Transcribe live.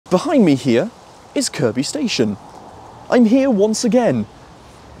behind me here is Kirkby Station. I'm here once again,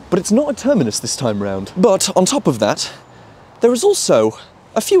 but it's not a terminus this time round. But on top of that, there is also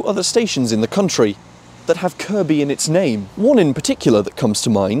a few other stations in the country that have Kirkby in its name. One in particular that comes to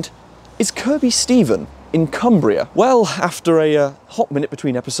mind is Kirkby Stephen in Cumbria. Well, after a hot minute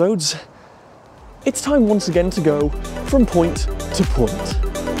between episodes, it's time once again to go from point to point.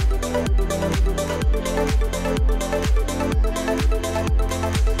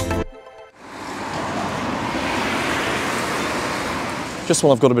 Just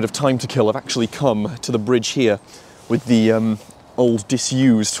while I've got a bit of time to kill, I've actually come to the bridge here with the old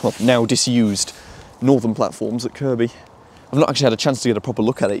disused, well, now disused, northern platforms at Kirkby. I've not actually had a chance to get a proper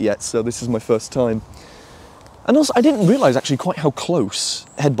look at it yet, so this is my first time. And also, I didn't realise actually quite how close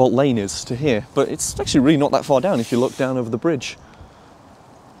Headbolt Lane is to here, but it's actually really not that far down if you look down over the bridge.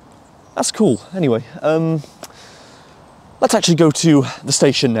 That's cool. Anyway, let's actually go to the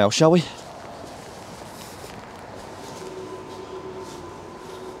station now, shall we?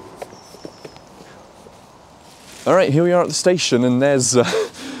 All right, here we are at the station, and there's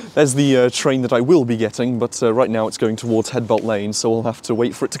the train that I will be getting, but right now it's going towards Headbolt Lane, so we'll have to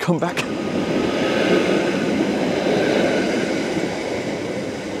wait for it to come back.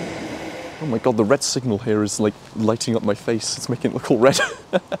 Oh my god, the red signal here is like lighting up my face. It's making it look all red.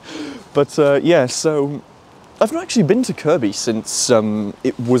 But yeah, so I've not actually been to Kirkby since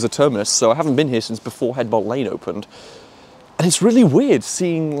it was a terminus, so I haven't been here since before Headbolt Lane opened. And it's really weird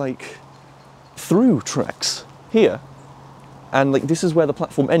seeing like through tracks here. And like this is where the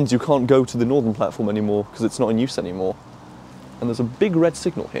platform ends. You can't go to the northern platform anymore because it's not in use anymore. And there's a big red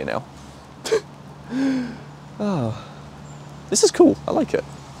signal here now. Ah, this is cool. I like it.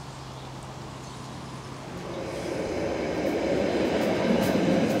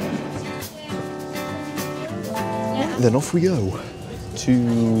 Then off we go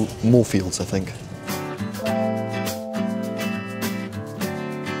to Moorfields, I think.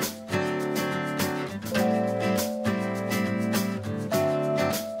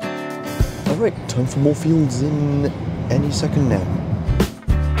 Alright, time for Moorfields in any second now.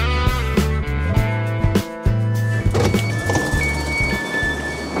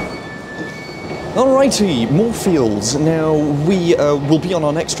 Alrighty, Moorfields. Now, we will be on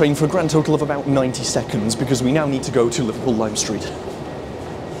our next train for a grand total of about 90 seconds because we now need to go to Liverpool Lime Street.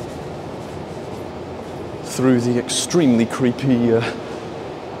 Through the extremely creepy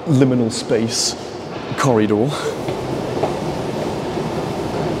liminal space corridor.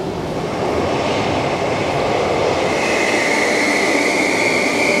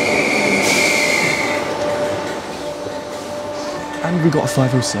 And we got a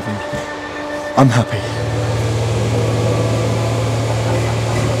 507. I'm happy.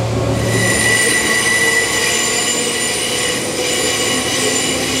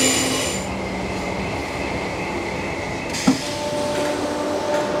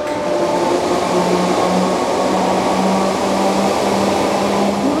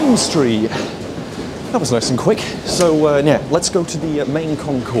 Lime Street. That was nice and quick. So yeah, let's go to the main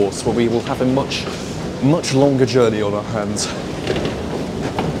concourse where we will have a much longer journey on our hands.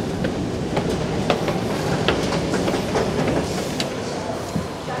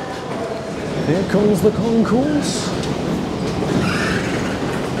 Here comes the concourse.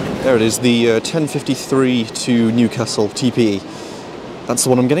 There it is, the 10:53 to Newcastle TPE. That's the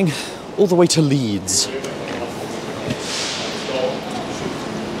one I'm getting, all the way to Leeds.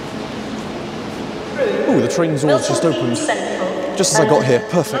 Oh, the train's all just opened. Just as I got here,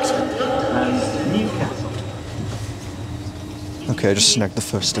 perfect. Okay, I just snagged the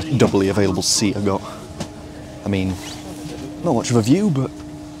first doubly available seat I got. I mean, not much of a view, but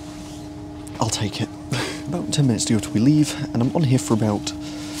I'll take it. About 10 minutes to go till we leave, and I'm on here for about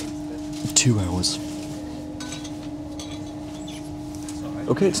 2 hours.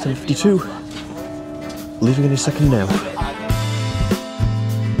 Okay, it's 10:52. Leaving any second now.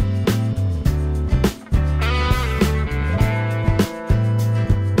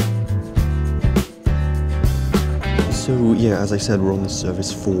 So yeah, as I said, we're on this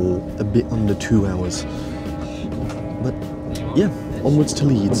service for a bit under 2 hours. But yeah, onwards to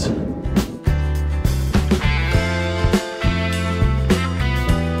Leeds.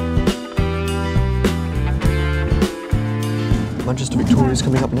 Manchester Victoria is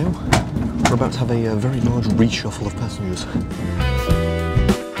coming up now. We're about to have a very large reshuffle of passengers.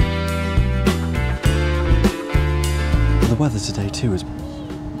 The weather today too is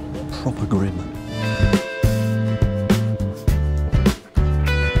proper grim.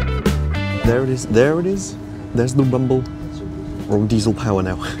 There it is, there it is. There's the rumble. We're on diesel power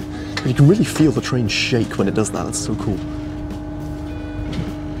now. You can really feel the train shake when it does that, that's so cool.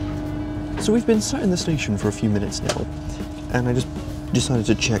 So we've been sat in the station for a few minutes now, and I just decided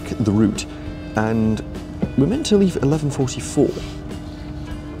to check the route, and we're meant to leave at 11:44,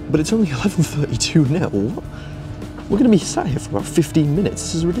 but it's only 11:32 now. What? We're going to be sat here for about 15 minutes.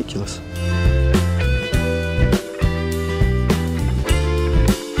 This is ridiculous.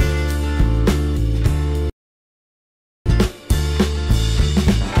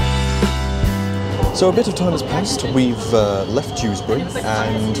 So a bit of time has passed. We've left Dewsbury,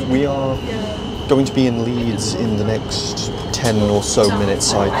 and we are going to be in Leeds in the next 10 or so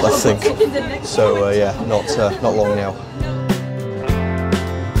minutes, I think. So yeah, not long now.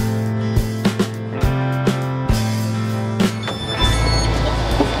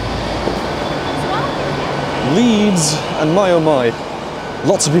 Leeds, and my oh my,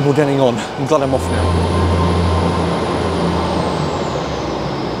 lots of people getting on. I'm glad I'm off now.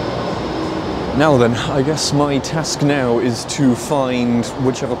 Now then, I guess my task now is to find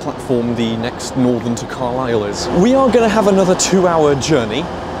whichever platform the next northern to Carlisle is. We are going to have another 2-hour journey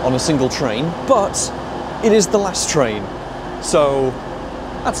on a single train, but it is the last train, so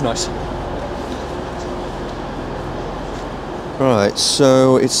that's nice. Right,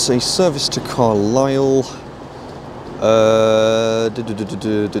 so it's a service to Carlisle. There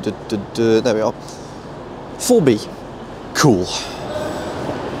we are. 4B. Cool.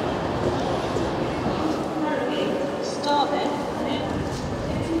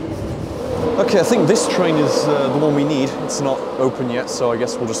 Okay, I think this train is the one we need. It's not open yet, so I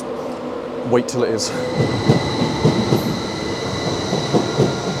guess we'll just wait till it is.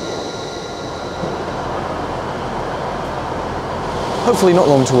 Hopefully not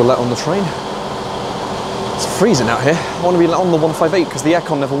long till we're let on the train. It's freezing out here. I want to be let on the 158 because the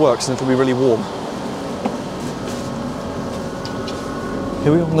aircon never works and it'll be really warm.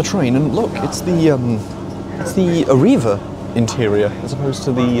 Here we are on the train, and look, it's the Arriva interior as opposed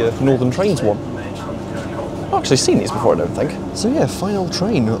to the Northern Trains one. I've actually seen these before, I don't think. So yeah, final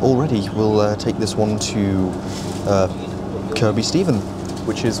train already. We'll take this one to Kirkby Stephen,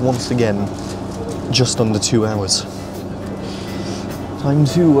 which is once again just under 2 hours. Time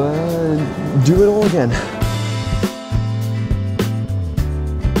to do it all again.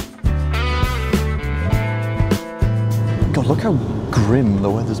 God, look how grim the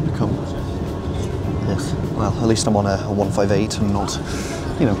weather's become. Yes, well, at least I'm on a 158 and not,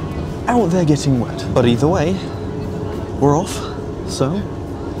 you know, out there getting wet. But either way, we're off, so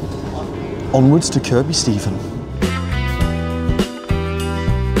onwards to Kirkby Stephen.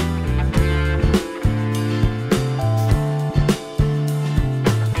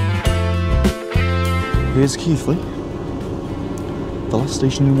 Here's Keighley, the last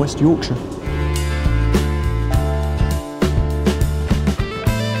station in West Yorkshire.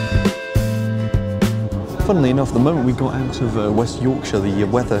 Funnily enough, the moment we got out of West Yorkshire, the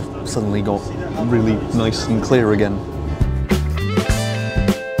weather suddenly got really nice and clear again.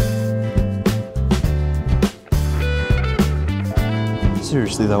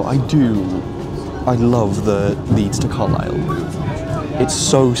 Seriously though, I love the Leeds to Carlisle. It's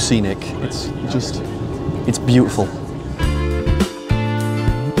so scenic, it's beautiful.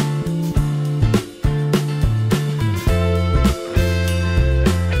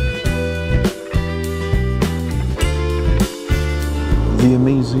 The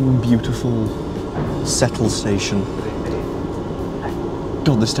amazing, beautiful Settle station.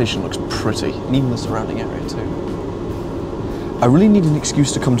 God, this station looks pretty, and even the surrounding area too. I really need an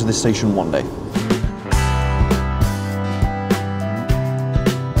excuse to come to this station one day.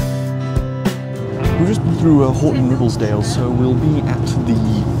 We've just been through Horton Ribblesdale, so we'll be at the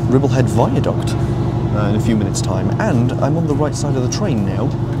Ribblehead Viaduct in a few minutes' time, and I'm on the right side of the train now,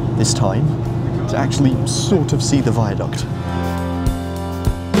 this time, to actually sort of see the viaduct.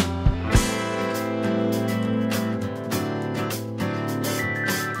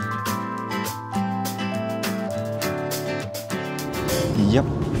 Yep,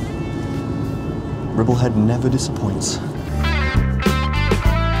 Ribblehead never disappoints.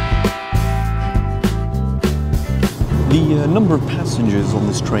 The number of passengers on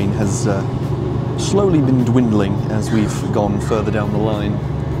this train has slowly been dwindling as we've gone further down the line.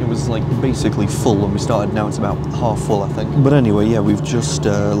 It was like basically full when we started, now it's about half full I think. But anyway, yeah, we've just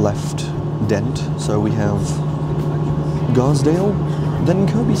left Dent, so we have Garsdale, then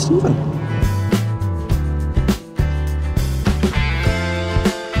Kirkby Stephen.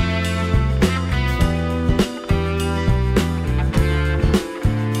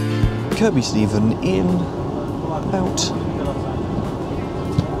 Kirkby Stephen in about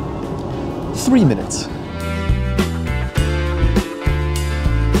 3 minutes.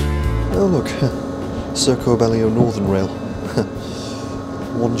 Oh look, Circo Bellio Northern Rail.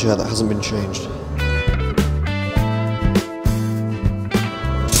 one chair that hasn't been changed.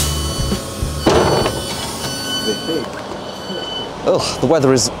 Ugh, the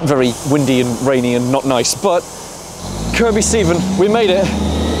weather is very windy and rainy and not nice, but Kirkby Stephen, we made it.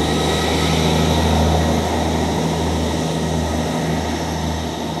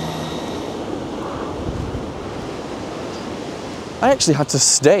 I actually had to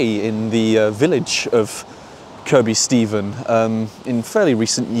stay in the village of Kirkby Stephen in fairly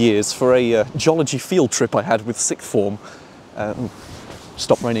recent years for a geology field trip I had with sixth form.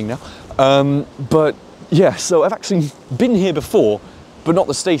 Stop raining now. But yeah, so I've actually been here before, but not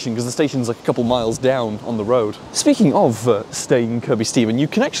the station, because the station's like a couple miles down on the road. Speaking of staying in Kirkby Stephen, you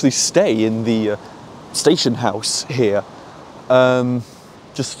can actually stay in the station house here,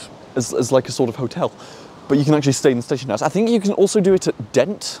 just as like a sort of hotel. But you can actually stay in the station house. I think you can also do it at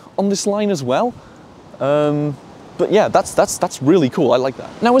Dent on this line as well. But yeah, that's really cool. I like that.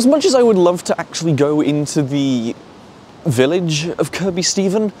 Now, as much as I would love to actually go into the village of Kirkby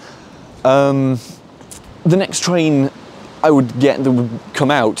Stephen, the next train I would get that would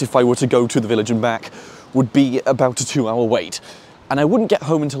come out if I were to go to the village and back would be about a 2-hour wait. And I wouldn't get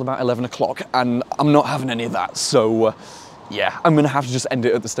home until about 11 o'clock, and I'm not having any of that. So yeah, I'm gonna have to just end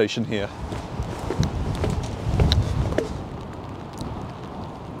it at the station here.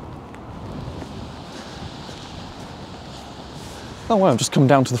 Oh wow, I've just come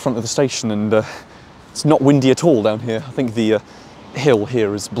down to the front of the station and it's not windy at all down here. I think the hill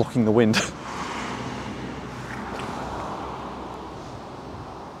here is blocking the wind.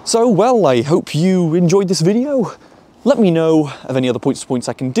 So, well, I hope you enjoyed this video. Let me know of any other points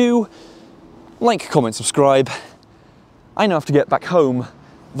I can do. Like, comment, subscribe. I now have to get back home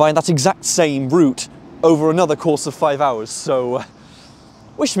via that exact same route over another course of 5 hours, so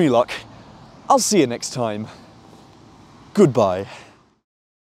wish me luck. I'll see you next time. Goodbye.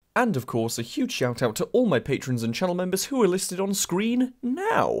 And of course, a huge shout out to all my patrons and channel members who are listed on screen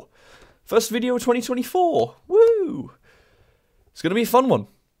now. First video of 2024. Woo! It's going to be a fun one.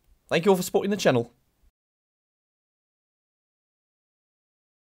 Thank you all for supporting the channel.